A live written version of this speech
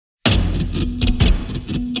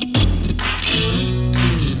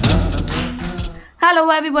Hello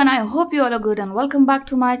everyone, I hope you all are good and welcome back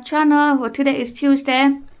to my channel. Well, today is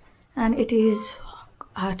Tuesday and it is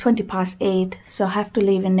 20 past 8, so I have to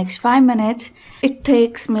leave in next 5 minutes. It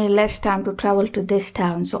takes me less time to travel to this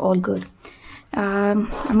town, so all good.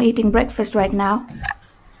 I'm eating breakfast right now.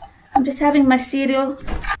 I'm just having my cereal.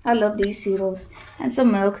 I love these cereals. And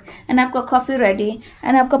some milk. And I've got coffee ready.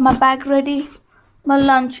 And I've got my bag ready. My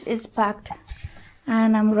lunch is packed.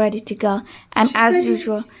 And I'm ready to go. And as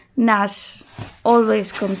usual, Nas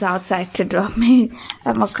always comes outside to drop me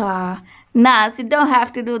at my car. Nas, you don't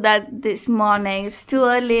have to do that this morning. It's too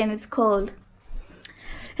early and it's cold.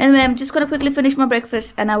 Anyway, I'm just going to quickly finish my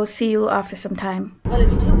breakfast. And I will see you after some time. Well,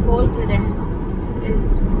 it's too cold today.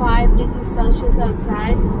 It's 5 degrees Celsius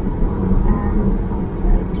outside.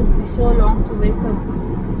 And it took me so long to wake up.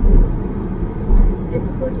 It's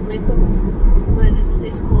difficult to wake up when it's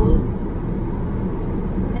this cold.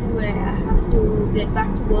 Anyway, I have to get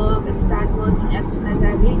back to work and start working as soon as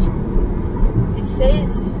I reach. It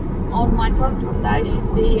says on my timetable that I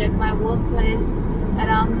should be at my workplace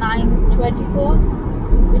around 9:24,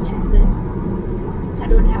 which is good. I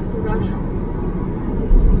don't have to rush. I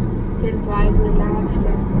just can drive relaxed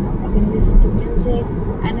and I can listen to music,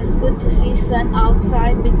 and it's good to see sun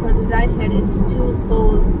outside because, as I said, it's too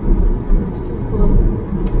cold. It's too cold.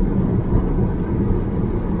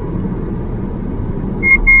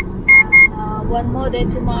 And one more day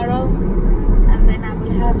tomorrow, and then I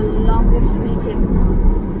will have a longest weekend.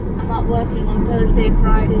 I'm not working on Thursday,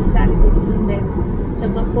 Friday, Saturday, Sunday, so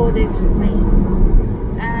I've got 4 days for me.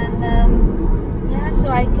 And yeah, so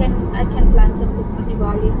I can plan something for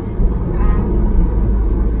Diwali.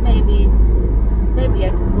 Maybe I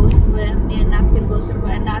can go somewhere. Me and Nas can go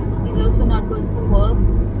somewhere. And Nas is also not going for work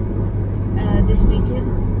this weekend.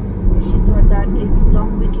 She thought that it's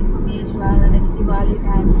long weekend for me as well, and it's Diwali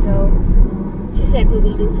time, so she said we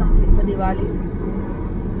will do something for Diwali.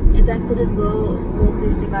 As I couldn't go home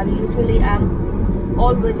this Diwali. Usually I'm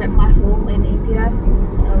always at my home in India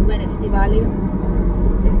when it's Diwali.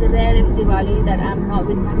 It's the rarest Diwali that I'm not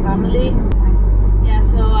with my family. Yeah,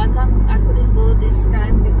 so I couldn't go this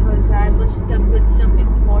time because I was stuck with some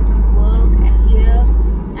important work here,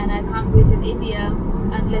 and I can't visit India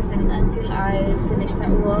unless and until I finish that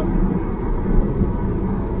work.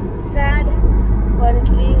 Sad, but at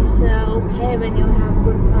least okay when you have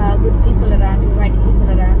good people around you, right people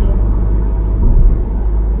around you.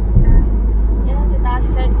 And yeah, so Nas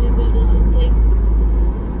said we will do something.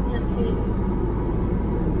 Let's see.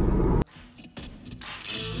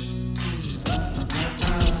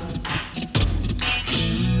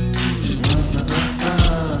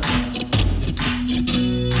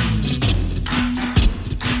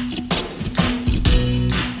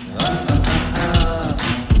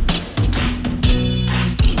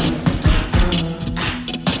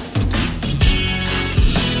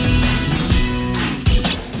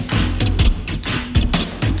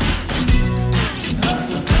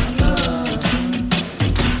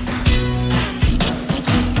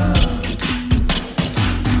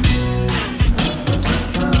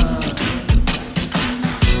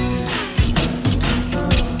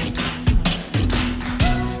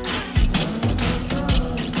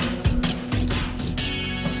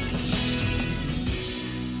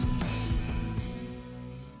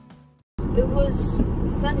 It was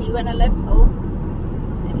sunny when I left home,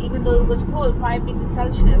 and even though it was cold, 5 degrees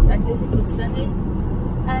Celsius, at least it was sunny.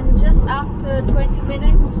 And just after 20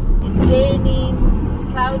 minutes, it's raining, it's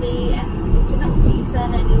cloudy, and you cannot see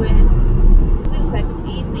sun anywhere. It feels like it's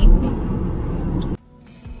evening.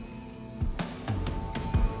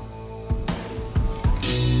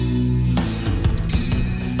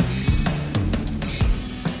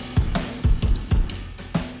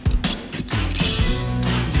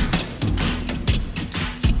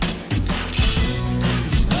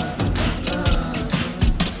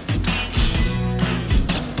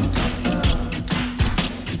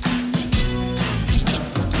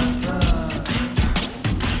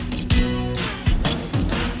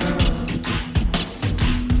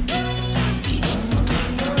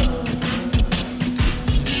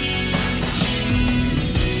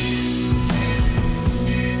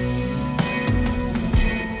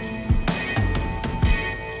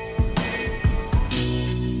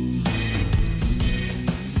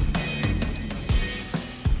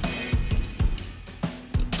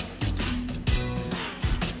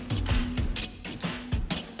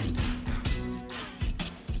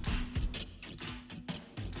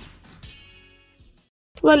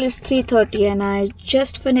 Well, it's 3:30 and I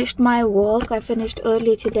just finished my work. I finished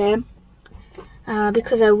early today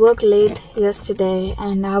because I worked late yesterday,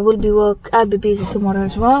 and I'll be busy tomorrow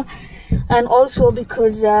as well. And also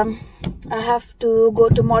because I have to go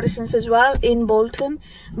to Morrison's as well in Bolton,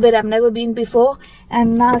 where I've never been before.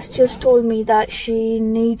 And Nas just told me that she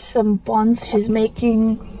needs some buns. She's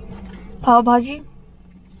making pav bhaji.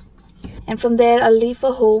 And from there I'll leave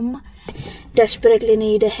for home. Desperately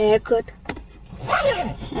need a haircut.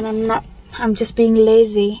 And I'm just being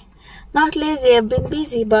lazy. Not lazy, I've been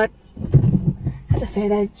busy, but as I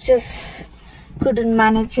said, I just couldn't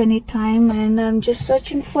manage any time, and I'm just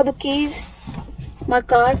searching for the keys. My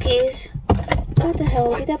car keys. Where the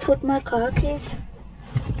hell did I put my car keys?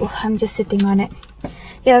 Oh, I'm just sitting on it.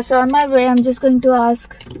 Yeah, so on my way I'm just going to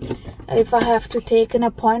ask if I have to take an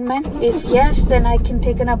appointment. If yes, then I can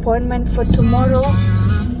take an appointment for tomorrow.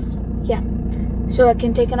 Yeah, so I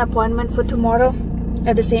can take an appointment for tomorrow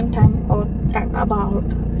at the same time, or at about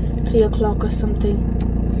 3 o'clock or something,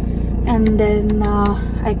 and then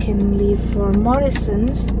I can leave for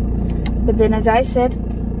Morrison's. But then, as I said,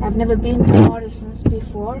 I've never been to Morrison's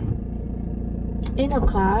before in a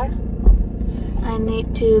car. I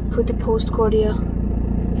need to put a postcode here.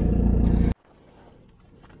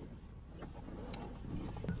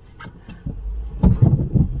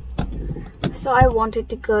 So I wanted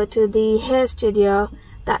to go to the hair studio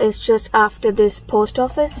that is just after this post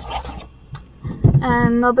office,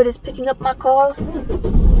 and nobody's picking up my call.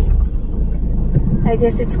 I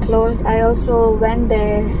guess it's closed. I also went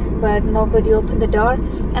there, but nobody opened the door,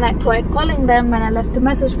 and I tried calling them and I left a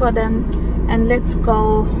message for them. And let's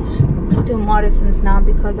go to Morrison's now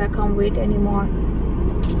because I can't wait anymore.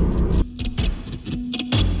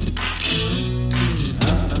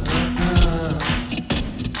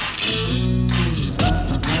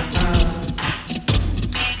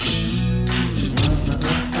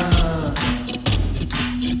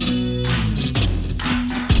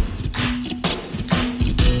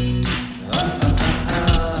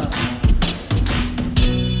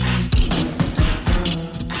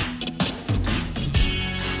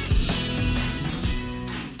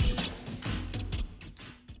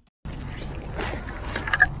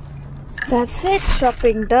 That's it,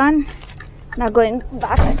 shopping done. Now going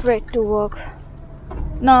back straight to work.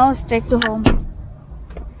 No, straight to home.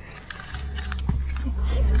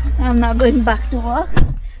 I'm not going back to work.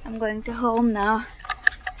 I'm going to home now.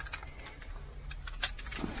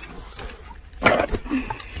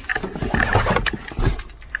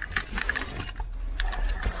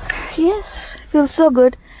 Yes, feels so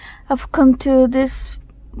good. I've come to this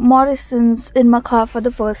Morrison's in my car for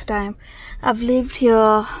the first time. I've lived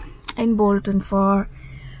here in Bolton for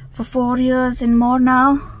 4 years and more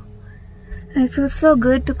now. It feels so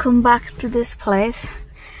good to come back to this place.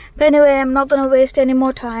 But anyway, I'm not gonna waste any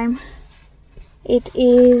more time. It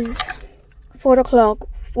is 4 o'clock,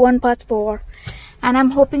 4:01, and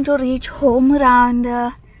I'm hoping to reach home around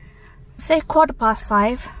say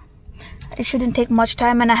 5:15. It shouldn't take much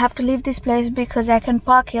time, and I have to leave this place because I can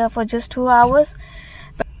park here for just 2 hours,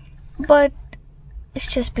 but it's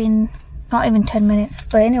just been not even 10 minutes.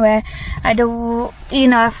 But anyway, I do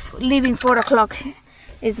enough. Leaving 4 o'clock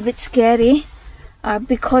is a bit scary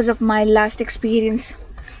because of my last experience.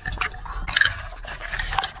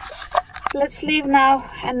 Let's leave now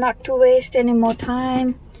and not to waste any more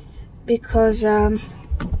time because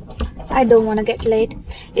I don't want to get late.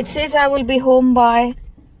 It says I will be home by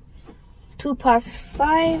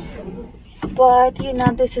 5:02, but you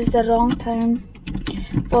know, this is the wrong time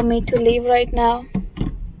for me to leave right now.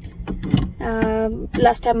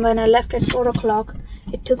 Last time when I left at 4 o'clock,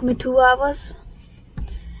 it took me 2 hours.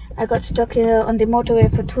 I got stuck here on the motorway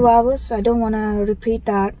for 2 hours, so I don't want to repeat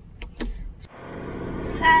that.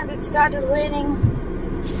 And it started raining.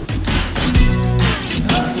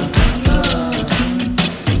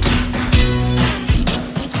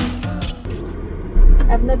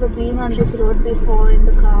 I've never been on this road before in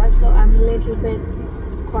the car, so I'm a little bit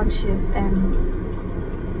conscious and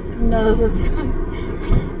nervous.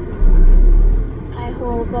 I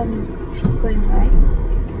hope I'm going right.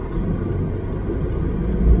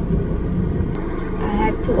 I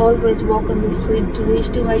had to always walk on the street to reach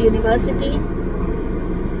to my university.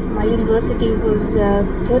 My university was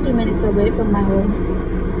 30 minutes away from my home.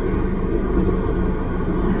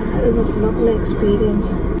 It was a lovely experience.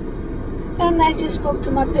 And I just spoke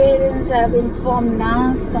to my parents. I've informed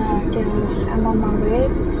Nas that I'm on my way.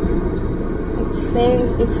 It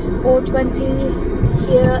says it's 4:20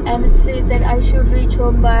 here, and it says that I should reach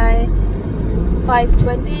home by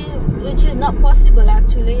 5:20, which is not possible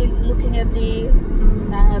actually, looking at the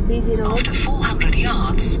busy road. After 400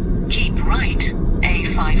 yards, keep right,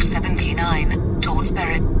 A579 towards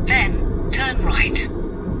Berwick, then turn right.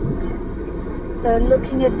 So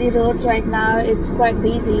looking at the roads right now, it's quite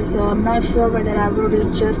busy, so I'm not sure whether I will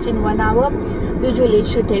reach just in 1 hour. Usually it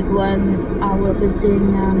should take 1 hour, but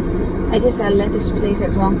then I guess I left this place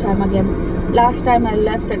at wrong time again. Last time I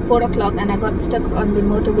left at 4 o'clock and I got stuck on the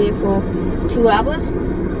motorway for 2 hours.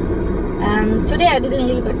 And today I didn't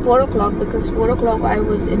leave at 4 o'clock because 4 o'clock I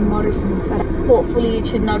was in Morrison's. So hopefully it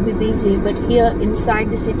should not be busy, but here inside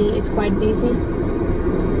the city it's quite busy.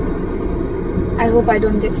 I hope I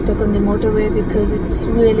don't get stuck on the motorway because it's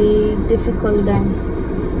really difficult then.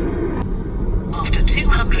 After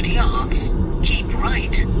 200 yards, keep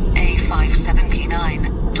right,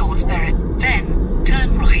 A579, towards Berwick, then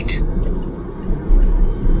turn right.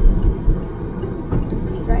 To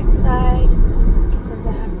the right side because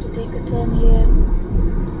I have to take a turn here.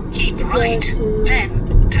 Keep right,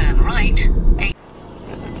 then turn right.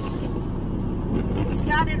 It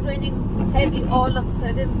started raining heavy all of a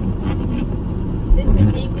sudden. This is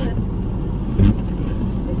England.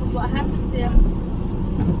 This is what happens here.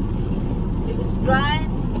 It was dry,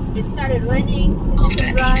 it started raining.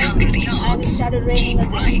 After dry, 800 yards, and it started raining keep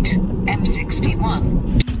again. right, M61.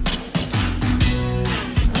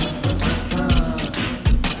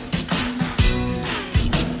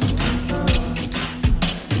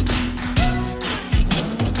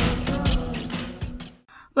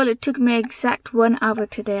 Well, it took me exact 1 hour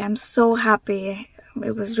today. I'm so happy.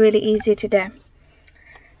 It was really easy today.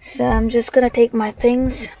 So I'm just gonna take my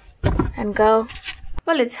things and go.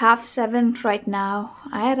 Well, it's 7:30 right now.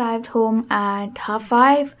 I arrived home at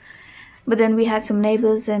 5:30, but then we had some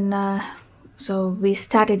neighbors and so we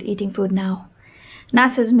started eating food now.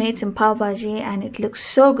 Nas has made some pav bhaji and it looks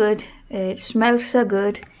so good. It smells so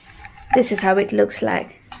good. This is how it looks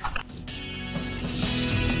like.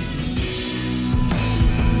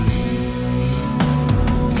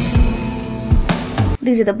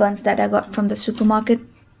 These are the buns that I got from the supermarket.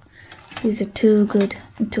 These are too good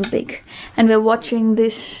and too big. And we're watching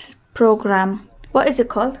this program. What is it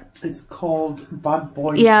called? It's called Bad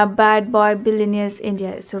Boy. Yeah, Bad Boy Billionaires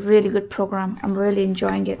India. It's a really good program. I'm really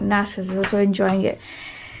enjoying it. Nas is also enjoying it.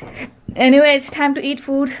 Anyway, it's time to eat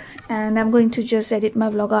food. And I'm going to just edit my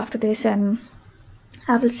vlog after this. And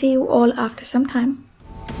I will see you all after some time.